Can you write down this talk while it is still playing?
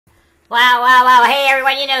Wow, wow, wow. Hey,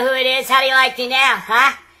 everyone, you know who it is. How do you like me now,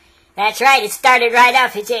 huh? That's right. It started right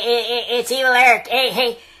up. It's Evil Eric.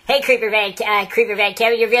 Hey, Creeper Van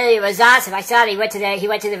Kevin, your video was awesome. I saw that he went to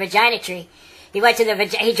the vagina tree. He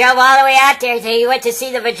drove all the way out there. He went to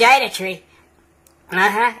see the vagina tree.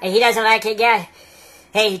 And he doesn't like it, yeah.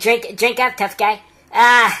 Hey, drink up, tough guy.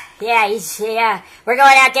 Yeah. We're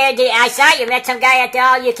going out there. I saw you met some guy at the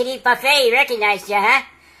all-you-can-eat buffet. He recognized you, huh?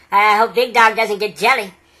 I hope Big Dog doesn't get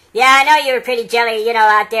jelly. Yeah, I know you were pretty jelly,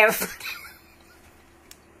 out there. Ha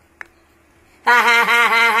ha ha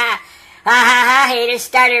ha ha. Haters,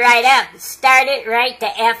 start it right up. Start it right the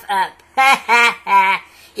F up. Ha ha ha.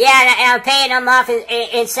 Yeah, and I'm paying them off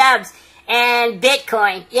in subs and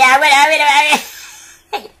Bitcoin. Yeah, I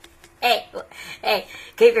mean, hey,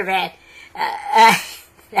 Creeper Man.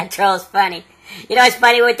 That troll's funny. You know what's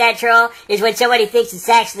funny with that troll? Is when somebody thinks it's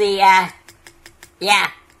actually, yeah.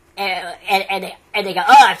 And they go,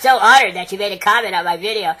 oh, I'm so honored that you made a comment on my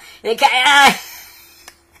video. Wait,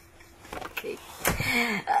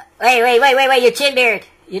 your chin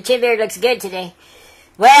beard looks good today.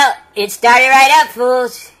 Well, it started right up,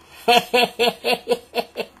 fools. Well,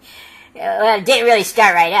 it didn't really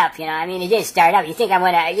start right up, I mean, it didn't start up. You think I'm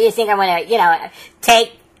gonna,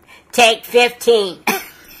 take 15.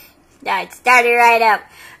 No, it started right up.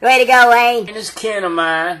 Way to go, Wayne. And this kin of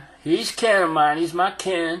mine. He's kin of mine. He's my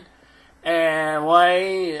kin. And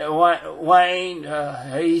Wayne,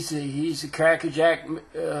 he's a crackerjack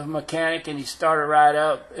mechanic, and he started right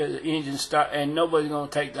up. The engine and nobody's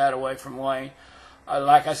gonna take that away from Wayne.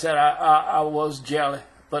 Like I said, I was jelly,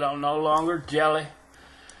 but I'm no longer jelly.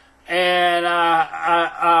 And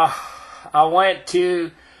I went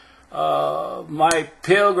to my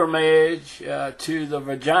pilgrimage to the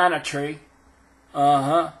vagina tree.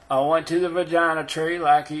 I went to the vagina tree,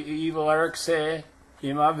 like Evil Eric said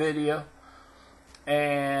in my video.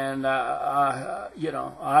 And, I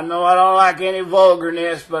know I don't like any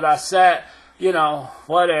vulgarness, but I sat,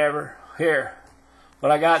 whatever, here.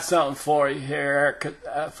 But I got something for you here,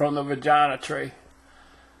 Eric, from the vagina tree.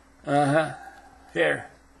 Here.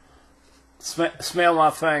 Smell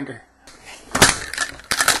my finger.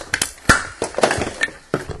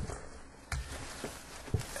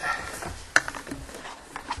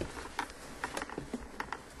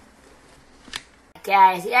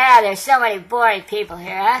 Guys, yeah, there's so many boring people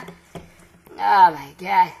here, huh? Oh my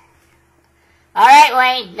god. Alright,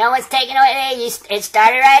 Wayne, no one's taking away. It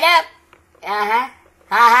started right up. Ha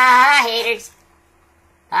ha ha, haters.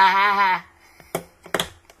 Ha ha ha.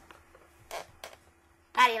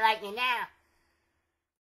 How do you like me now?